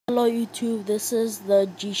Hello YouTube, this is the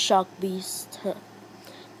Gshock Beast.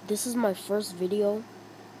 This is my first video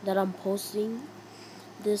that I'm posting.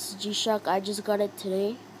 This Gshock, I just got it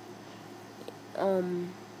today.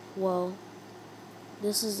 Well,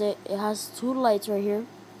 this is it. It has two lights right here,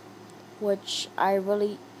 which I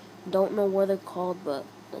really don't know what they're called, but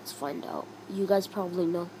let's find out. You guys probably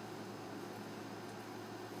know.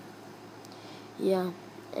 Yeah,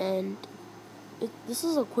 and this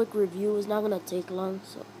is a quick review. It's not gonna take long,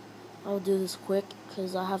 so I'll do this quick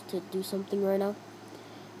because I have to do something right now.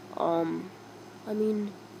 I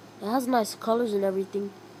mean, it has nice colors and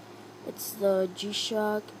everything. It's the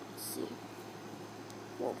Gshock. Let's see.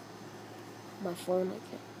 Whoa, my phone. I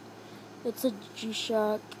can't. It's a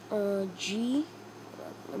Gshock G.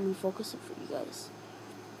 Let me focus it for you guys.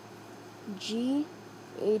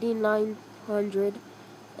 G8900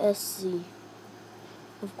 SC.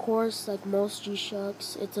 Of course, like most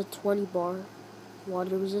Gshocks, it's a 20 bar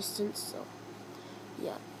water resistance. So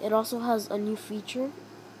yeah, it also has a new feature.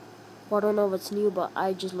 Well, I don't know if it's new, but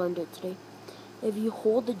I just learned it today. If you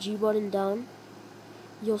hold the G button down,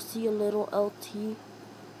 you'll see a little LT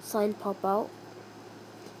sign pop out.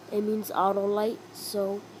 It means auto light,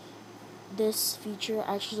 so this feature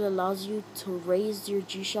actually allows you to raise your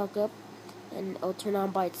Gshock up and it'll turn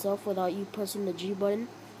on by itself without you pressing the G button.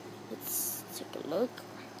 Let's take a look.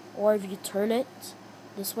 Or if you turn it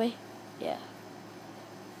this way, yeah,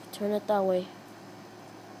 turn it that way.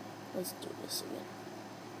 Let's do this again.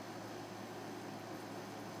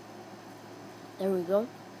 There we go.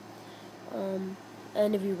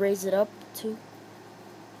 And if you raise it up too,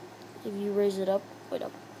 if you raise it up, wait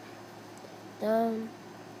up, down,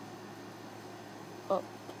 up,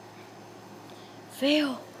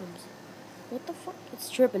 fail. What the fuck? It's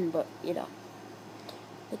tripping, but you know,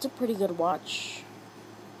 it's a pretty good watch.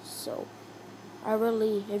 So, I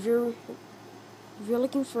really, if you're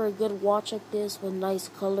looking for a good watch like this with nice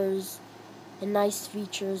colors and nice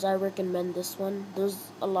features, I recommend this one.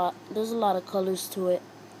 There's a lot of colors to it,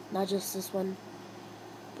 not just this one.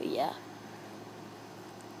 But yeah.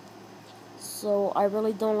 So I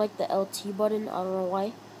really don't like the LT button. I don't know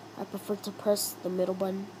why. I prefer to press the middle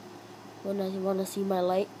button when I want to see my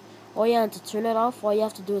light. Oh yeah, and to turn it off, all you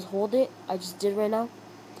have to do is hold it. I just did right now,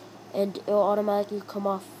 and it'll automatically come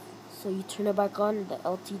off. So you turn it back on, and the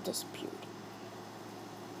LT disappeared.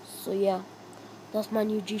 So yeah, that's my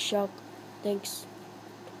new Gshock. Thanks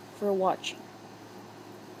for watching.